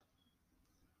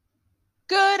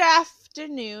Good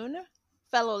afternoon,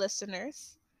 fellow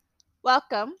listeners.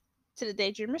 Welcome to the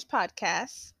Daydreamers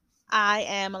podcast. I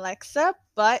am Alexa,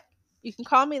 but you can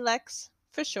call me Lex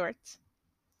for short.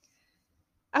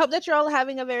 I hope that you're all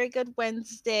having a very good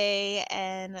Wednesday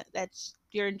and that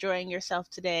you're enjoying yourself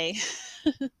today.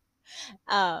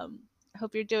 I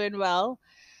hope you're doing well.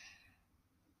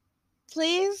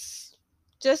 Please,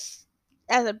 just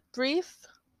as a brief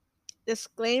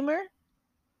disclaimer,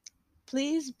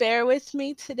 please bear with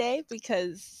me today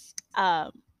because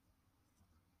my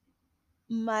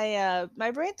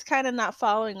brain's kind of not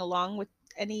following along with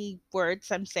any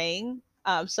words I'm saying.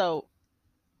 So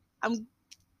I'm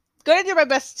going to do my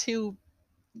best to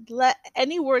let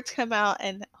any words come out,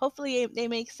 and hopefully they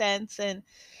make sense. And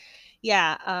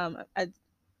yeah,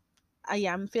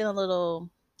 I'm feeling a little.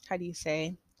 How do you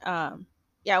say?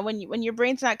 Yeah, when your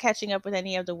brain's not catching up with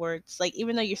any of the words, like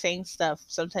even though you're saying stuff,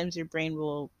 sometimes your brain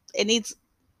will. It needs.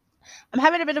 I'm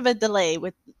having a bit of a delay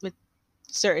with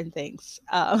certain things,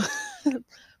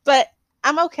 but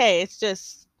I'm okay. It's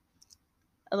just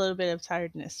a little bit of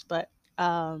tiredness, but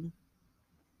um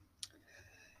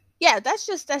yeah, that's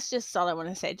just all I want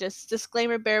to say. Just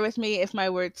disclaimer, bear with me if my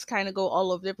words kind of go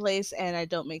all over the place and I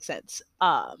don't make sense.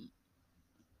 But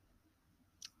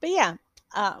yeah,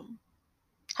 um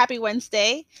happy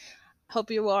Wednesday.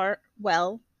 Hope you are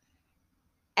well.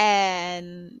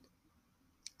 And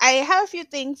I have a few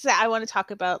things that I want to talk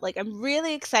about. Like, I'm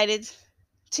really excited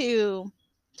to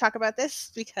talk about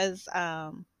this because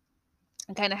I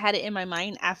kind of had it in my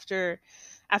mind after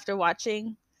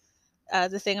watching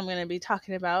the thing I'm going to be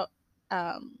talking about.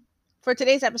 Um, for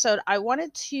today's episode, I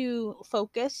wanted to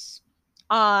focus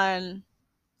on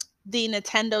the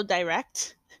Nintendo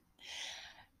Direct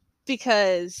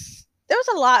because there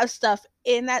was a lot of stuff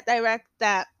in that Direct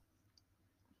that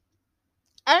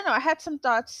I don't know. I had some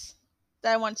thoughts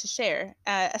that I want to share,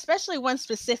 especially one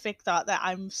specific thought that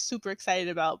I'm super excited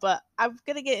about. But I'm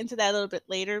gonna get into that a little bit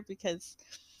later because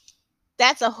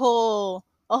that's a whole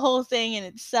thing in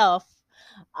itself.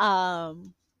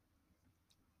 Um,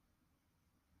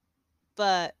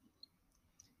 but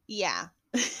yeah.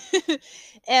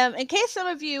 In case some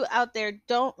of you out there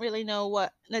don't really know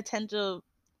what Nintendo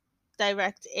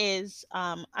Direct is,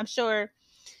 I'm sure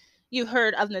you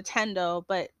heard of Nintendo,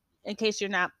 but in case you're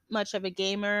not much of a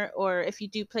gamer, or if you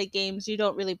do play games, you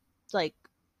don't really like,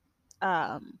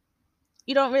 um,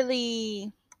 you don't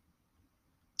really,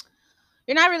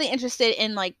 you're not really interested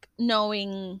in like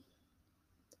knowing,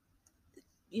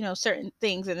 certain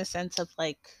things in the sense of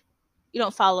like, you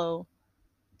don't follow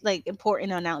like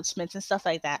important announcements and stuff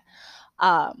like that.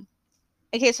 Um,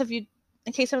 in case of you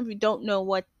in case some of you don't know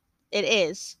what it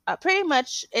is, pretty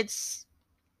much it's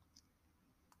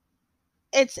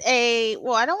a,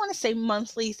 well, I don't want to say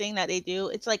monthly thing that they do.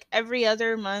 It's like every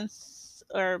other month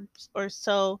or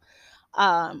so,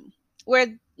 um where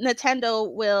Nintendo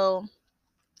will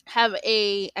have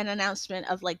an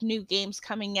announcement of like new games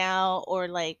coming out, or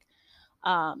like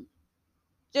um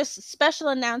just special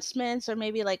announcements, or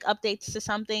maybe like updates to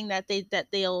something that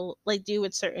they'll like do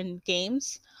with certain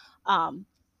games. Um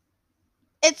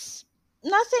it's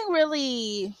nothing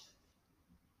really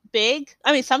big.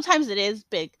 I mean, sometimes it is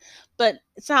big, but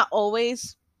it's not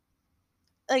always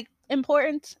like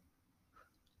important.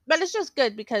 But it's just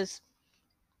good because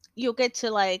you'll get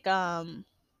to like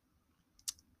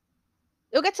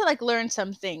learn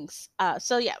some things.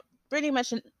 So yeah, pretty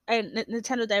much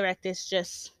Nintendo Direct is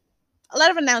just a lot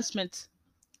of announcements.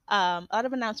 A lot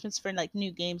of announcements for like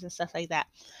new games and stuff like that.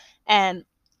 And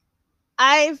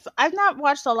I've not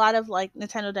watched a lot of like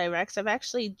Nintendo Directs. I've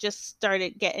actually just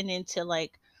started getting into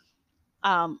like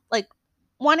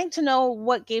wanting to know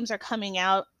what games are coming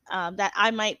out, that I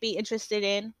might be interested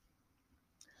in.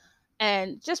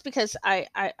 And just because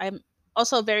I'm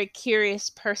also a very curious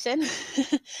person,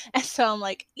 and so I'm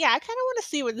like, yeah, I kind of want to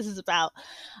see what this is about.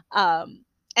 Um,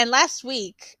 and last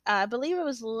week, I believe it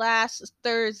was last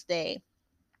Thursday,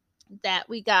 that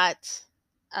we got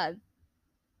uh,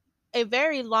 a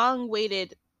very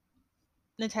long-waited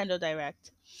Nintendo Direct.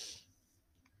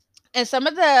 And some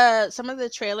of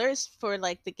the trailers for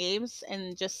like the games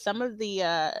and just some of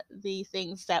the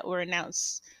things that were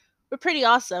announced were pretty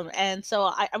awesome. And so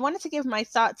I wanted to give my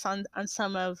thoughts on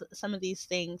some of these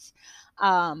things.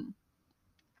 um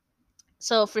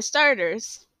so for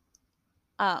starters,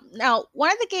 now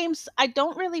one of the games I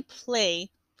don't really play,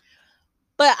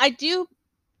 but I do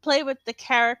play with the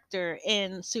character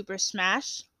in Super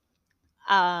Smash.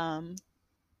 um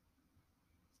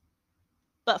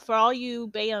but for all you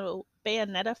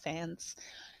Bayonetta fans,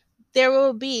 there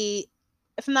will be,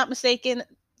 if I'm not mistaken,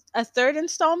 a third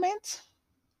installment.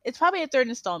 It's probably a third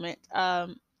installment.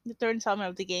 the third installment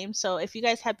of the game. So if you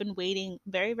guys have been waiting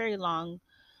very, very long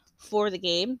for the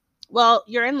game, well,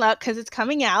 you're in luck because it's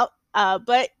coming out.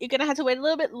 But you're gonna have to wait a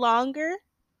little bit longer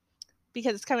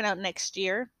because it's coming out next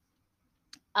year.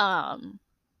 Um,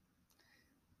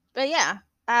 but yeah,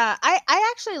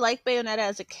 I actually like Bayonetta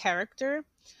as a character.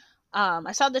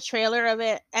 I saw the trailer of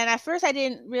it, and at first I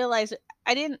didn't realize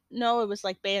I didn't know it was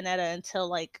like Bayonetta until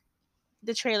like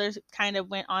the trailers kind of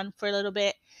went on for a little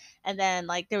bit, and then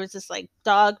like there was this like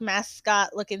dog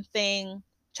mascot looking thing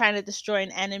trying to destroy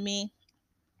an enemy,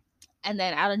 and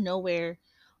then out of nowhere,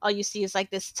 all you see is like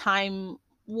this time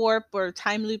warp or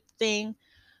time loop thing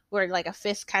where like a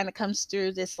fist kind of comes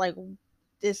through this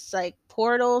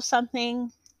portal something,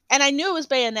 and I knew it was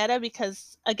Bayonetta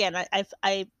because again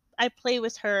I play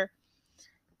with her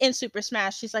in Super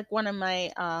Smash. She's like one of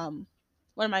my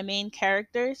main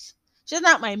characters. She's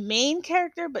not my main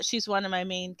character, but she's one of my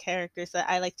main characters that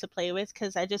I like to play with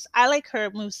because I like her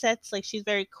movesets. Like she's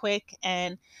very quick,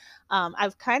 and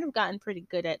I've kind of gotten pretty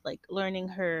good at like learning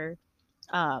her,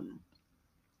 um,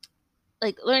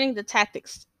 like learning the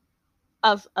tactics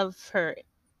of her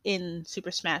in Super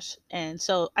Smash, and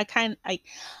so I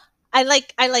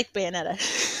like Bayonetta.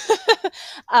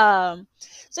 um,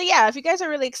 so yeah, if you guys are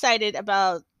really excited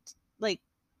about like,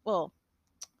 well,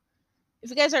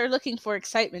 if you guys are looking for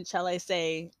excitement, shall I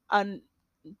say, on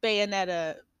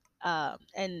Bayonetta,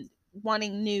 and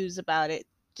wanting news about it,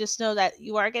 just know that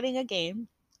you are getting a game.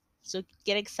 So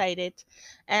get excited,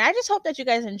 and I just hope that you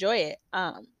guys enjoy it.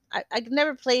 I've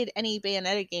never played any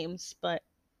Bayonetta games, but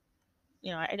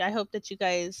I hope that you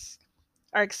guys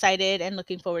are excited and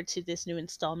looking forward to this new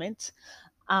installment.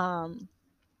 Um,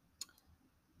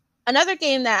 Another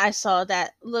game that I saw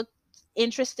that looked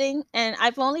interesting, and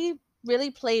I've only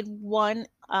really played one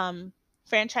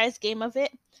franchise game of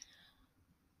it.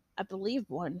 I believe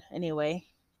one anyway.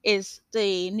 Is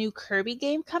the new Kirby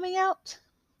game coming out?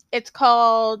 It's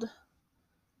called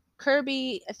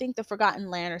Kirby, I think the Forgotten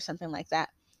Land or something like that.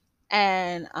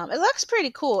 And it looks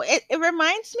pretty cool. It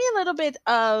reminds me a little bit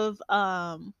of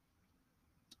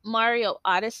Mario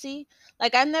Odyssey.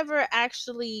 Like I never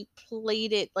actually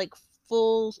played it like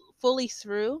fully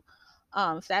through.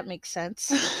 If that makes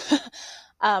sense.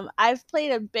 I've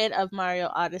played a bit of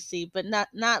Mario Odyssey, but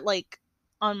not like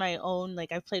on my own.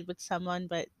 Like I played with someone,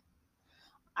 but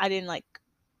I didn't like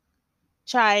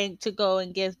try to go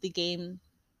and give the game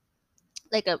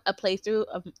like a playthrough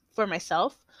for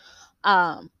myself.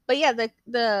 But yeah,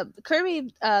 the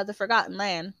Kirby the Forgotten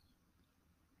Land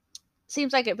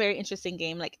seems like a very interesting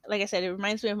game. Like I said, it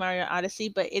reminds me of Mario Odyssey,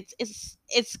 but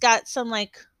it's got some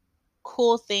like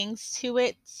cool things to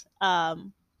it.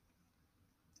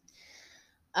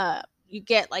 You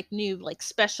get like new like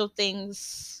special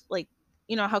things, like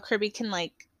how Kirby can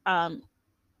like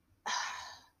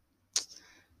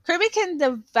Kirby can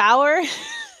devour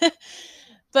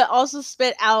but also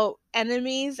spit out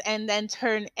enemies and then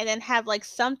have like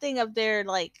something of their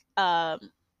like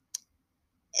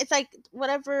it's like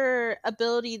whatever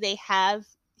ability they have,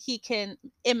 he can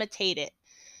imitate it.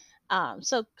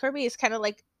 So Kirby is kind of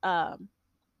like a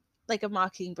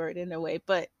mockingbird in a way,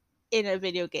 but in a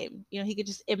video game. He could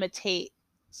just imitate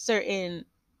certain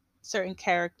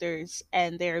characters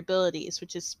and their abilities,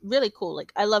 which is really cool.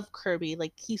 Like I love Kirby.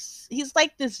 Like he's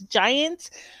like this giant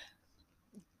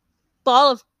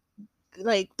ball of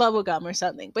like bubblegum or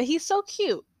something, but he's so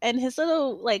cute, and his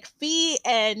little like feet,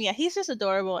 and yeah, he's just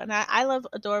adorable, and I love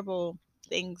adorable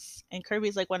things, and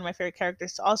Kirby's like one of my favorite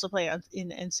characters to also play on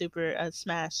in Super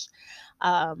Smash.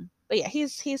 But yeah,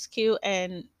 he's cute,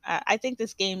 and I think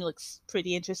this game looks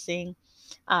pretty interesting.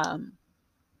 um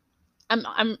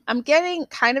I'm getting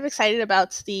kind of excited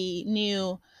about the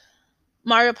new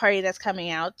Mario Party that's coming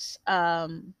out.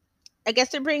 I guess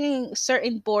they're bringing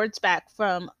certain boards back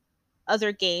from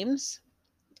other games.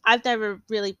 I've never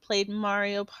really played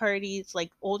Mario Parties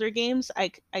like older games.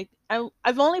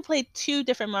 I've only played two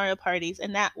different Mario Parties,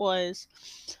 and that was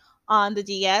on the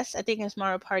DS. I think it's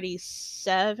Mario Party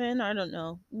 7. I don't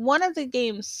know. One of the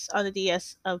games on the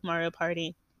DS of Mario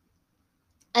Party,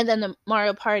 and then the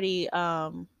Mario Party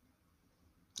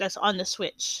that's on the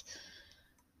Switch.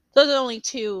 Those are the only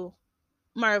two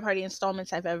Mario Party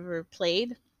installments I've ever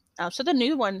played. So the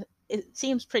new one, it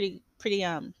seems pretty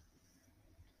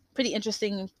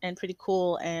interesting and pretty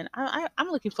cool, and I'm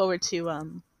looking forward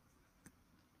to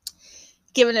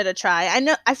giving it a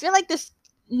try. I feel like this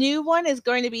new one is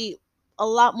going to be a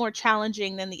lot more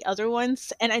challenging than the other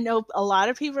ones, and I know a lot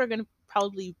of people are going to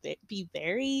probably be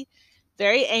very,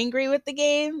 very angry with the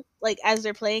game, like as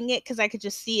they're playing it, because I could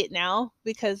just see it now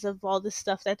because of all the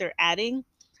stuff that they're adding.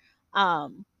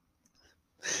 Um,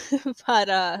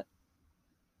 but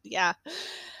Yeah.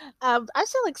 I'm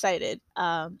still excited.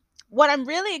 What I'm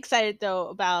really excited though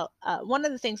about, one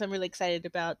of the things I'm really excited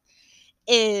about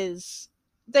is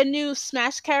the new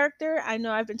Smash character. I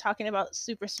know I've been talking about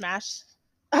Super Smash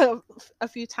a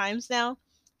few times now.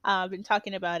 I've been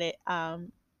talking about it. But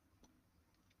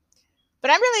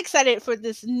I'm really excited for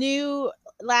this new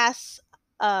last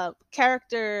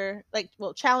character, like,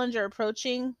 well, challenger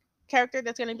approaching character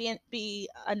that's going to be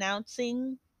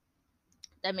announcing.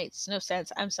 That makes no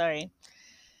sense. I'm sorry.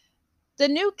 The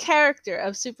new character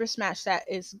of Super Smash that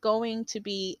is going to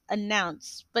be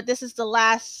announced, but this is the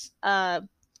last a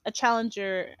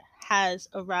challenger has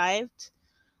arrived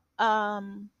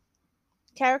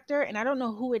character, and I don't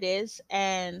know who it is,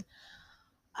 and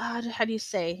how do you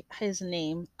say his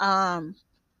name? I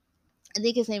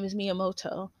think his name is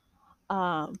Miyamoto,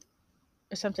 um,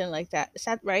 or something like that. Is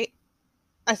that right?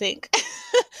 I think.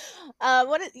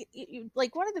 What is,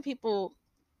 like one of the people,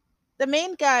 the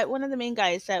main guy, one of the main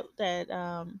guys that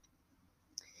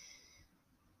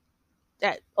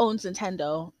owns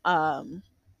Nintendo.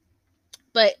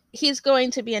 But he's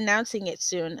going to be announcing it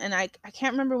soon, and I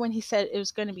can't remember when he said it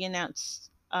was going to be announced.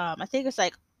 I think it's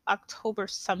like October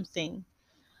something.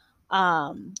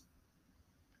 Um,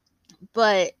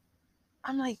 but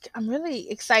I'm really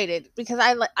excited because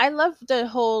I love the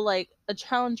whole like a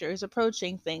challenger is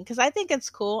approaching thing, because I think it's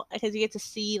cool because you get to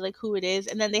see like who it is,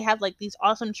 and then they have like these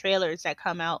awesome trailers that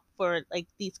come out for like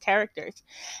these characters,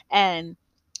 and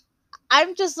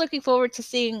I'm just looking forward to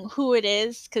seeing who it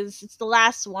is because it's the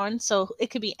last one. So it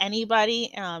could be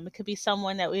anybody. It could be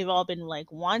someone that we've all been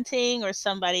like wanting, or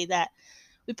somebody that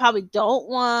we probably don't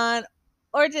want,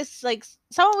 or just like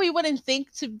someone we wouldn't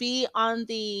think to be on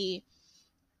the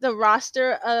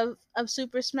roster of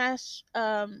Super Smash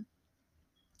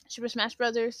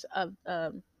Brothers, of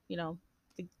the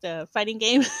fighting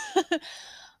game.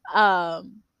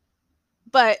 um,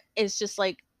 but it's just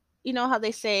like, how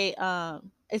they say,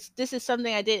 it's this is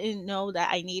something I didn't know that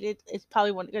I needed. It's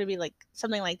probably going to be like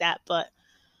something like that, but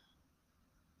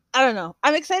I don't know.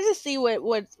 I'm excited to see what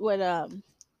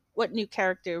new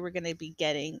character we're going to be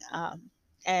getting,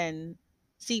 and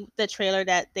see the trailer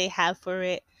that they have for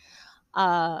it.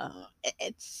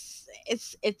 It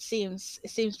seems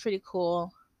pretty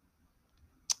cool,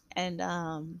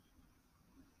 and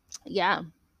yeah,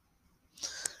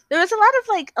 there was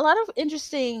a lot of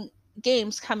interesting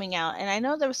games coming out, and I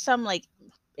know there was some like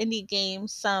indie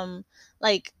games, some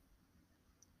like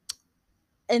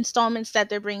installments that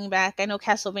they're bringing back. I know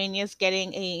Castlevania is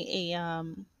getting a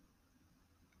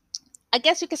I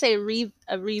guess you could say a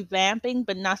revamping,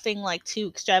 but nothing like too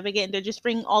extravagant. They're just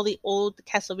bringing all the old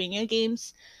Castlevania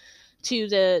games to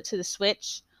the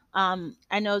Switch.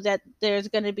 I know that there's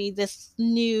going to be this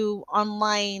new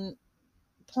online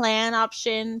plan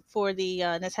option for the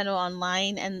Nintendo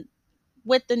Online, and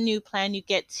with the new plan, you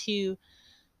get to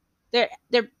they're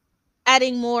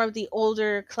adding more of the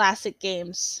older classic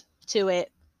games to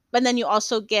it, but then you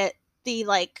also get the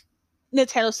like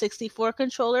Nintendo 64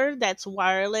 controller that's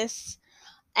wireless,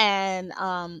 and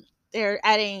they're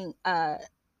adding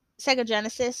Sega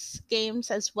Genesis games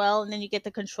as well, and then you get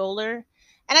the controller,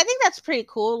 and I think that's pretty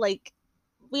cool. Like,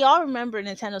 we all remember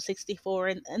Nintendo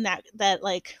 64, and that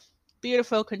like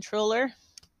beautiful controller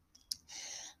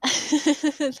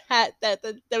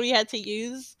that we had to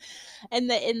use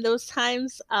in those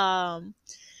times.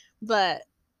 But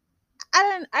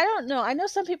I don't know. I know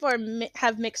some people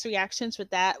have mixed reactions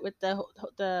with that, with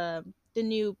the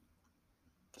new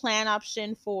plan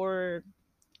option for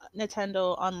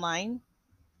Nintendo Online.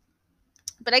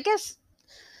 But I guess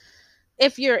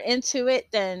if you're into it,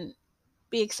 then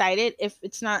be excited. If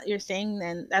it's not your thing,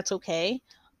 then that's okay.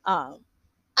 I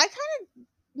kind of,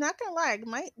 not gonna lie, I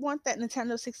might want that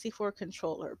Nintendo 64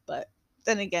 controller, but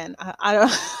then again, I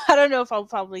don't I don't know if I'll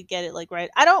probably get it like right.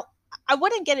 I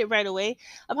wouldn't get it right away.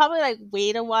 I'll probably like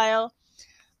wait a while.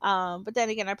 But then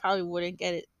again, I probably wouldn't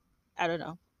get it. I don't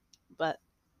know. But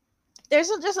there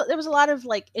was a lot of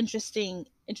like interesting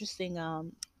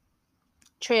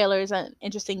trailers and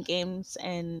interesting games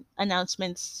and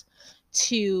announcements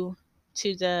to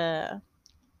the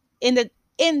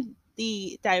in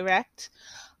the direct.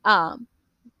 Um,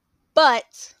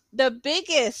 but the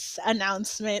biggest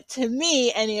announcement to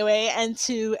me anyway, and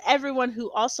to everyone who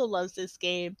also loves this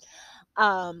game,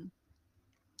 um,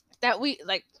 that we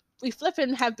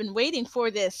flippin' have been waiting for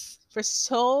this for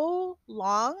so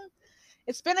long.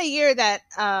 It's been a year that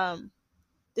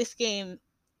this game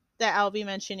that I'll be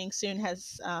mentioning soon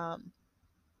has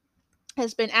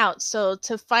been out. So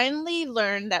to finally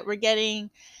learn that we're getting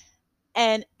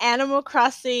an Animal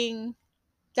Crossing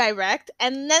direct,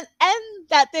 and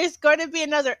that there's going to be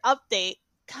another update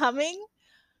coming,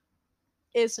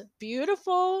 is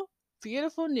beautiful,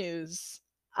 beautiful news.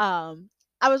 Um,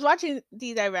 I was watching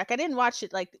the direct. I didn't watch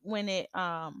it like when it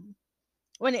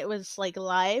was like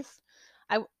live.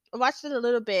 Watched it a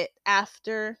little bit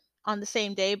after on the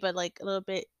same day, but like a little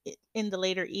bit in the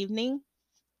later evening.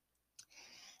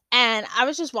 And I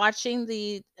was just watching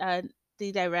the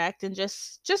direct and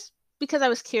just because I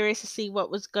was curious to see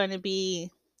what was going to be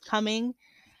coming.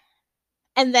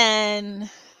 And then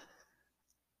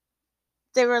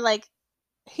they were like,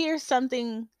 "Here's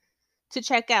something to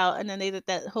check out," and then they did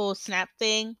that whole snap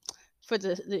thing for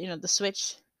the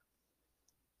Switch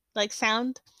like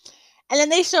sound, and then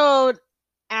they showed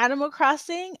Animal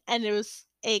Crossing, and there was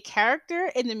a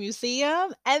character in the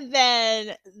museum, and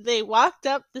then they walked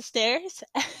up the stairs,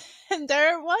 and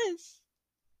there it was.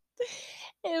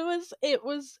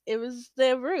 It was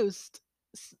the roost,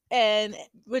 and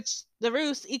which the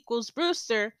roost equals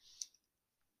Brewster,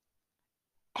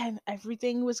 and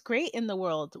everything was great in the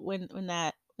world when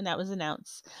that was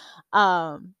announced.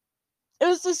 Um, it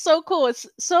was just so cool. It's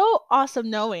so awesome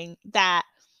knowing that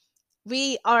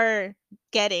we are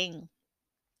getting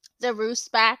the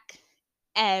roost back,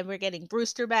 and we're getting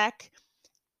Brewster back,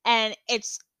 and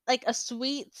it's like a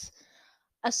sweet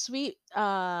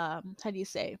how do you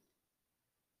say,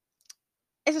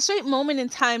 it's a sweet moment in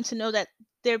time to know that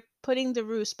they're putting the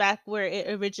roost back where it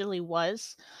originally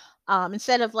was,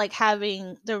 instead of like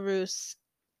having the roost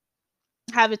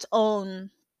have its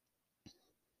own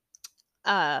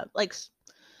like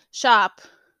shop.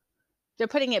 They're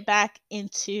putting it back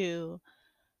into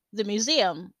the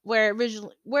museum where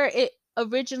it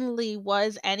originally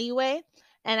was anyway.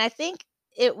 And I think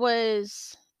it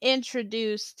was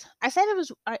introduced. I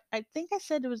think I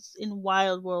said it was in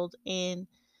Wild World in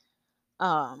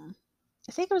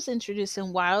I think it was introduced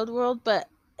in Wild World, but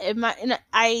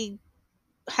I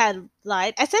had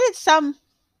lied. I said it some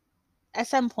at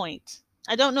some point.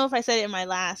 I don't know if I said it in my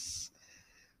last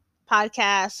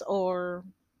podcast or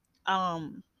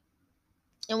um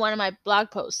in one of my blog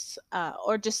posts,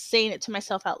 or just saying it to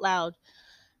myself out loud.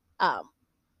 Um,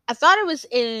 I thought it was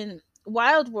in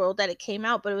Wild World that it came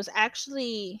out, but it was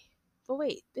actually. But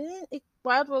wait, didn't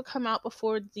Wild World come out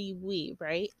before the Wii,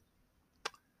 right?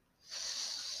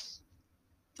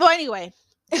 Well, anyway,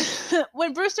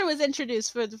 when Brewster was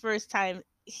introduced for the first time,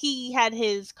 he had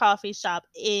his coffee shop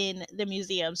in the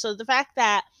museum. So the fact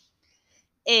that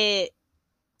it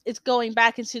it's going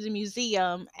back into the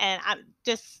museum, and I'm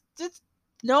just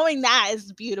knowing that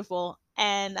is beautiful.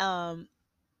 And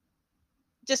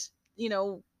just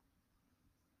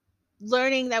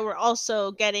learning that we're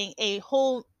also getting a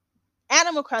whole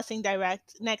Animal Crossing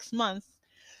direct next month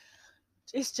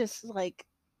is just like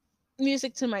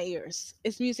music to my ears.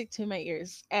 It's music to my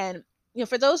ears. And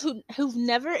for those who've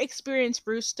never experienced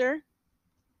Brewster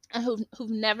and who've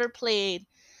never played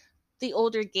the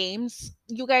older games,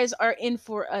 you guys are in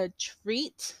for a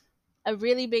treat, a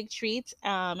really big treat.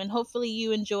 And hopefully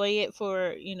you enjoy it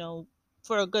for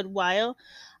a good while.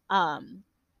 Um,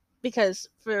 because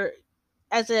for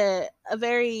as a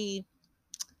very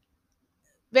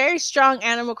very strong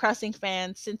Animal Crossing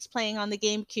fan since playing on the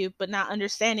GameCube, but not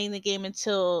understanding the game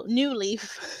until New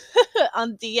Leaf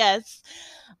on DS.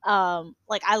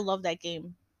 Like I love that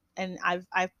game, and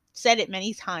I've said it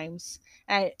many times.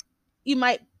 And you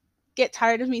might get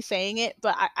tired of me saying it,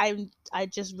 but I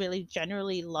just really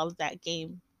generally love that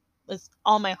game with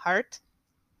all my heart.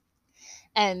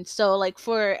 And so, like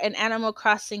for an Animal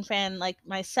Crossing fan like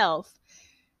myself,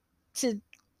 to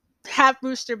have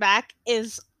Brewster back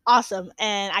is awesome,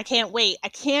 and I can't wait. I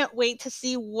can't wait to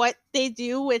see what they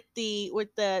do with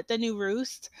the new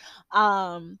roost.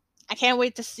 I can't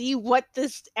wait to see what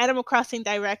this Animal Crossing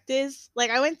direct is. Like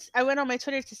I went on my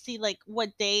Twitter to see like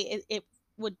what day it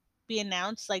would be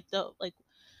announced, like the like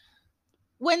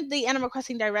when the Animal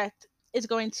Crossing direct is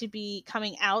going to be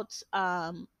coming out.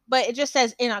 But it just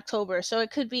says in October, so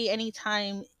it could be any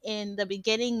time in the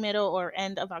beginning, middle, or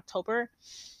end of October.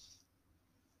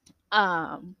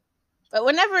 Um, but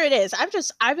whenever it is,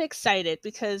 I'm excited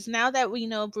because now that we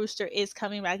know Brewster is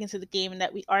coming back into the game and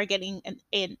that we are getting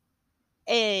a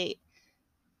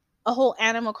a whole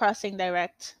Animal Crossing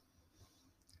direct,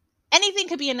 anything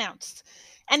could be announced.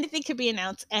 Anything could be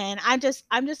announced, and I'm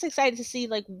just excited to see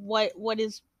like what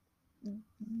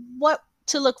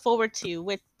to look forward to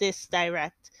with this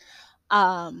direct.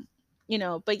 Um,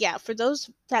 but yeah, for those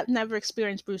that never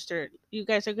experienced Brewster, you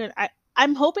guys are good.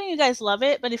 I'm hoping you guys love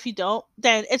it, but if you don't,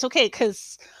 then it's okay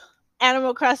because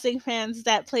Animal Crossing fans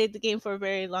that played the game for a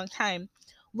very long time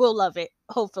will love it.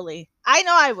 Hopefully, I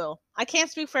know I will. I can't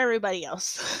speak for everybody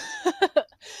else.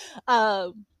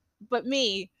 um, but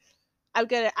me, I'm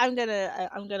gonna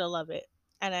love it.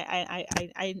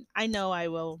 and I know I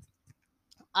will.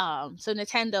 So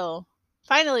Nintendo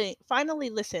finally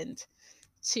listened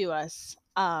to us.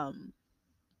 And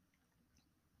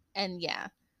yeah,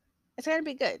 it's gonna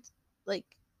be good. Like,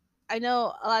 I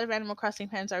know a lot of Animal Crossing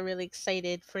fans are really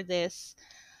excited for this.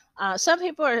 Some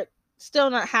people are still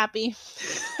not happy,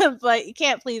 but you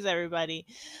can't please everybody.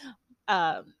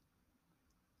 Um,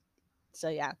 so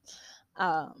yeah,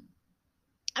 um,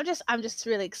 I'm just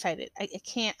really excited. I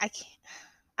can't.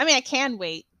 I mean, I can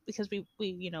wait because we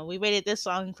waited this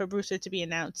long for Brewster to be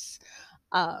announced.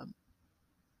 Um,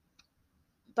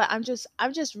 but I'm just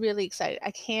really excited.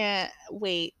 I can't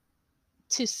wait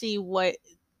to see what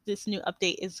this new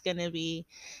update is gonna be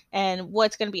and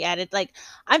what's gonna be added. Like,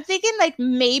 I'm thinking like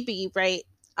maybe, right,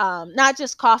 not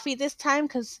just coffee this time,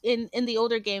 because in the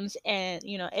older games, and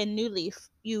in New Leaf,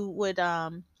 you would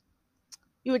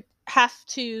have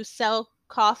to sell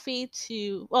coffee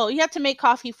to, well, you have to make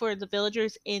coffee for the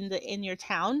villagers in your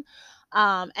town.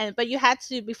 And but you had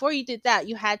to, before you did that,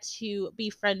 you had to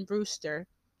befriend Brewster,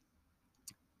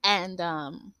 and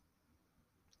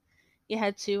you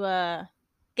had to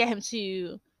get him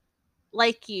to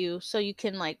like you so you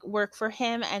can like work for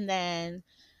him, and then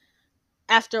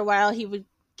after a while he would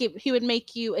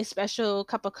make you a special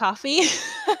cup of coffee.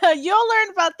 You'll learn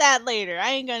about that later.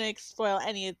 I ain't gonna spoil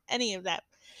any of that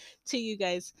to you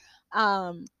guys.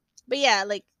 But yeah,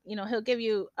 like, he'll give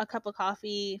you a cup of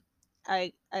coffee,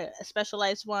 a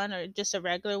specialized one or just a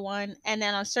regular one, and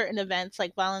then on certain events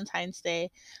like Valentine's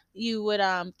Day, you would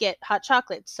get hot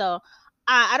chocolate. So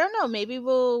I don't know, maybe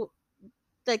we'll,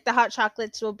 like, the hot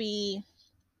chocolates will be,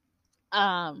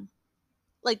 um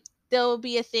like, there'll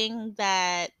be a thing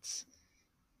that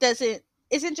doesn't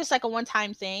isn't just like a one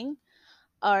time thing,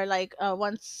 or like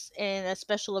once in a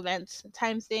special event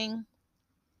time thing.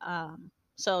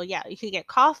 So yeah, you could get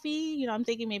coffee. I'm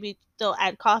thinking maybe they'll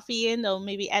add coffee in. They'll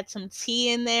maybe add some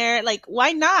tea in there. Like,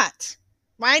 why not?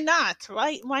 Why not?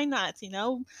 Why not?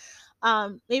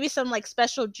 Maybe some like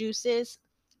special juices,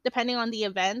 depending on the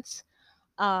event.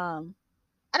 Um,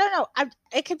 I don't know.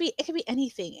 It could be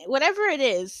anything. Whatever it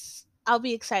is, I'll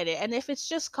be excited. And if it's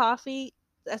just coffee,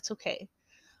 that's okay.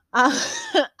 Uh,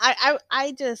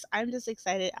 I'm just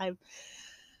excited.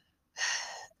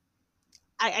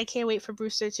 I can't wait for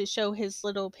Brewster to show his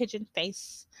little pigeon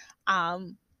face.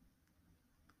 Um,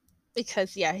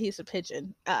 because yeah, he's a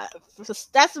pigeon.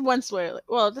 That's one spoiler.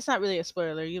 Well, that's not really a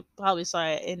spoiler. You probably saw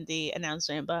it in the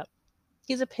announcement, but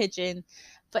he's a pigeon.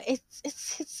 But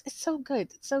it's so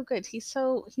good. It's so good. He's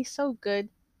so good.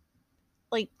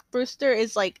 Like, Brewster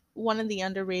is like one of the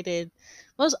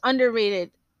most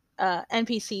underrated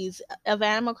NPCs of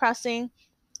Animal Crossing,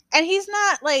 and he's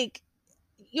not like,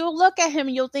 you'll look at him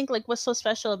and you'll think like, what's so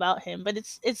special about him? But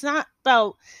it's not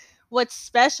about what's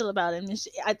special about him.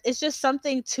 It's just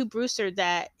something to Brewster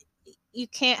that you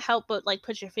can't help but like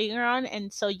put your finger on,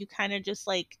 and so you kind of just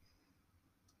like,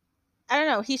 I don't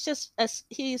know.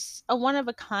 He's a one of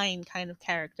a kind of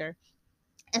character.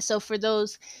 And so for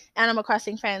those Animal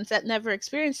Crossing fans that never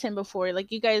experienced him before, like,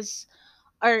 you guys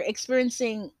are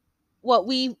experiencing what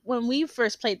we when we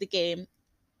first played the game.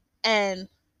 And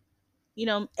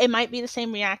it might be the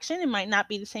same reaction, it might not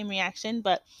be the same reaction,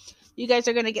 but you guys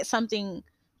are going to get something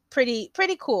pretty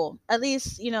cool. At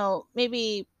least,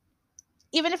 maybe,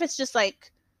 even if it's just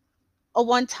like a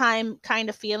one time kind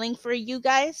of feeling for you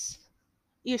guys,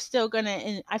 you're still going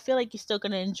to I feel like you're still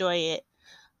going to enjoy it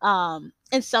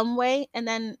in some way. And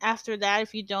then after that,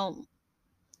 if you don't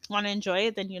want to enjoy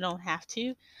it, then you don't have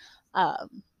to.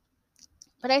 um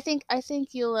but I think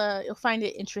you'll find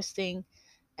it interesting.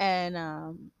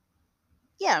 And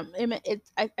yeah,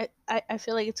 I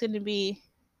feel like it's gonna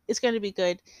be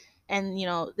good.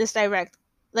 And this direct,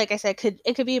 like I said,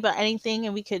 could be about anything,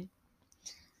 and we could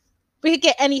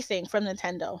get anything from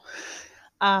Nintendo.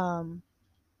 um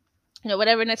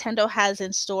Whatever Nintendo has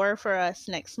in store for us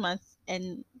next month,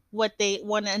 and what they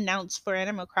want to announce for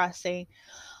Animal Crossing.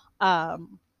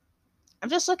 um I'm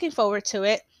just looking forward to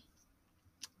it.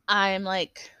 I'm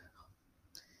like,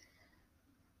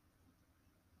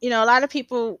 a lot of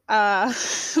people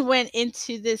went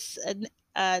into this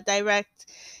direct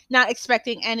not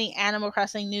expecting any Animal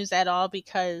Crossing news at all,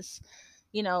 because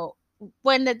you know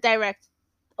when the direct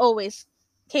always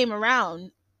came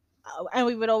around, and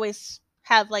we would always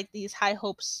have like these high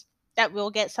hopes that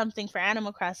we'll get something for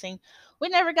Animal Crossing. We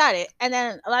never got it, and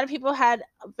then a lot of people had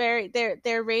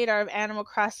their radar of Animal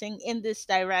Crossing in this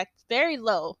direct very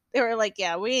low. They were like,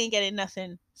 "Yeah, we ain't getting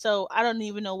nothing." So I don't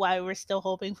even know why we're still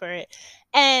hoping for it.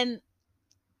 And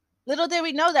little did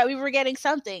we know that we were getting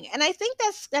something. And I think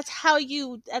that's how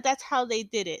they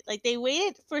did it. Like, they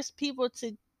waited for people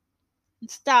to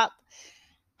stop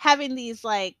having these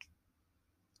like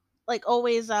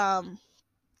always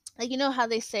like, you know how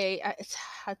they say, it's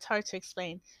hard to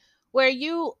explain, where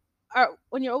you are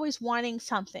when you're always wanting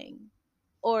something,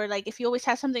 or like if you always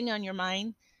have something on your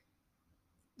mind,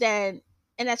 then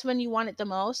and that's when you want it the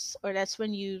most, or that's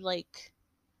when you like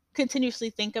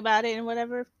continuously think about it and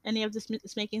whatever. Any of this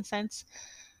is making sense?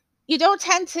 You don't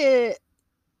tend to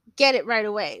get it right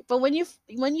away, but when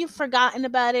you've forgotten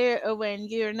about it, or when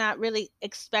you're not really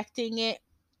expecting it,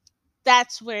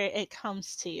 that's where it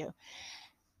comes to you.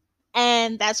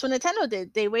 And that's what Nintendo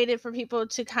did. They waited for people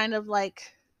to kind of like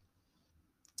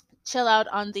chill out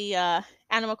on the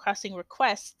Animal Crossing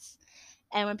requests.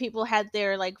 And when people had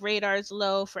their like radars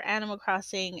low for Animal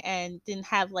Crossing and didn't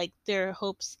have like their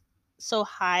hopes so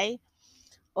high,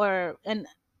 or and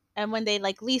when they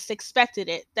like least expected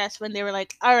it, that's when they were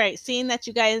like, all right, seeing that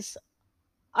you guys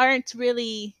aren't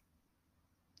really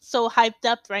so hyped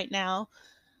up right now,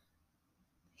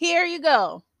 here you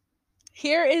go.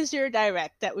 Here is your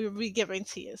direct that we will be giving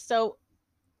to you. So,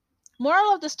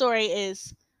 moral of the story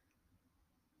is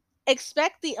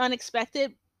expect the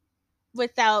unexpected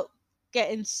without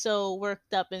getting so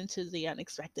worked up into the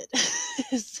unexpected.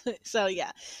 So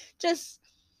yeah, just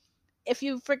if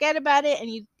you forget about it and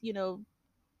you know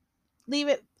leave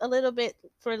it a little bit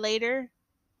for later,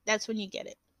 that's when you get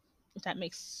it. If that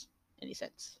makes any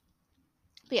sense.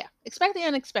 But yeah, expect the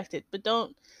unexpected, but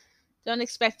don't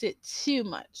expect it too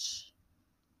much.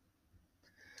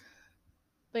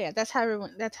 But yeah, that's how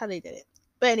they did it.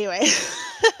 But anyway,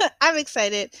 I'm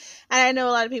excited, and I know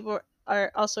a lot of people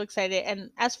are also excited. And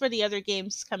as for the other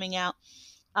games coming out,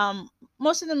 um,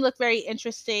 most of them look very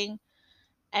interesting,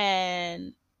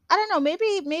 and I don't know,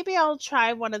 maybe I'll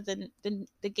try one of the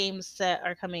games that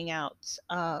are coming out,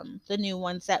 the new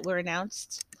ones that were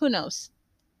announced. Who knows?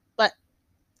 But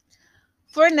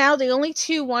for now, the only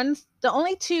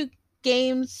two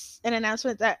games and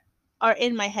announcements that are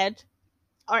in my head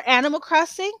are Animal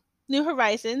Crossing, New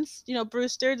Horizons, you know,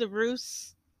 Brewster, the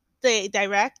Roos, the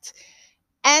Direct,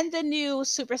 and the new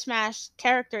Super Smash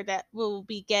character that we'll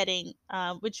be getting,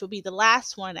 which will be the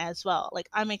last one as well. Like,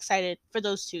 I'm excited for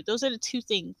those two. Those are the two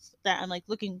things that I'm like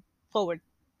looking forward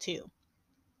to.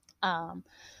 Um,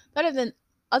 other than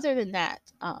other than that,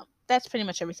 that's pretty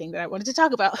much everything that I wanted to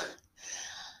talk about.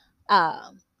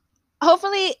 um,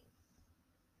 Hopefully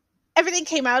everything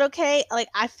came out okay. Like,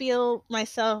 I feel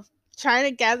myself trying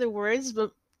to gather words,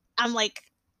 but I'm like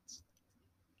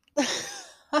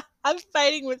I'm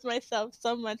fighting with myself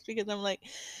so much because I'm like,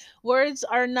 words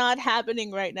are not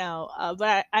happening right now.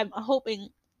 But I'm hoping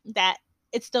that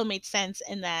it still made sense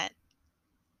and that,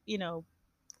 you know,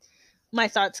 my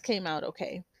thoughts came out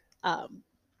okay. Um,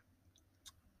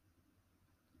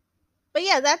 but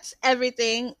yeah, that's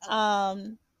everything.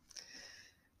 I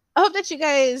hope that you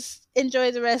guys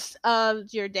enjoy the rest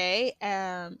of your day,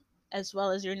 as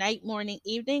well as your night, morning,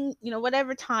 evening, you know,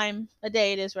 whatever time of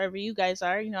day it is, wherever you guys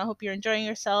are. You know, I hope you're enjoying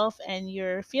yourself and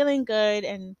you're feeling good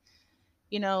and,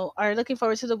 you know, are looking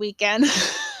forward to the weekend.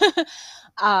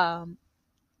 um,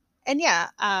 and yeah,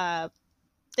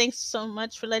 thanks so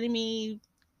much for letting me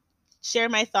share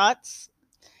my thoughts.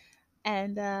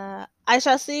 And I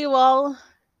shall see you all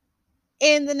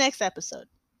in the next episode.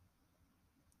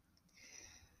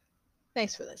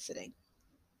 Thanks for listening.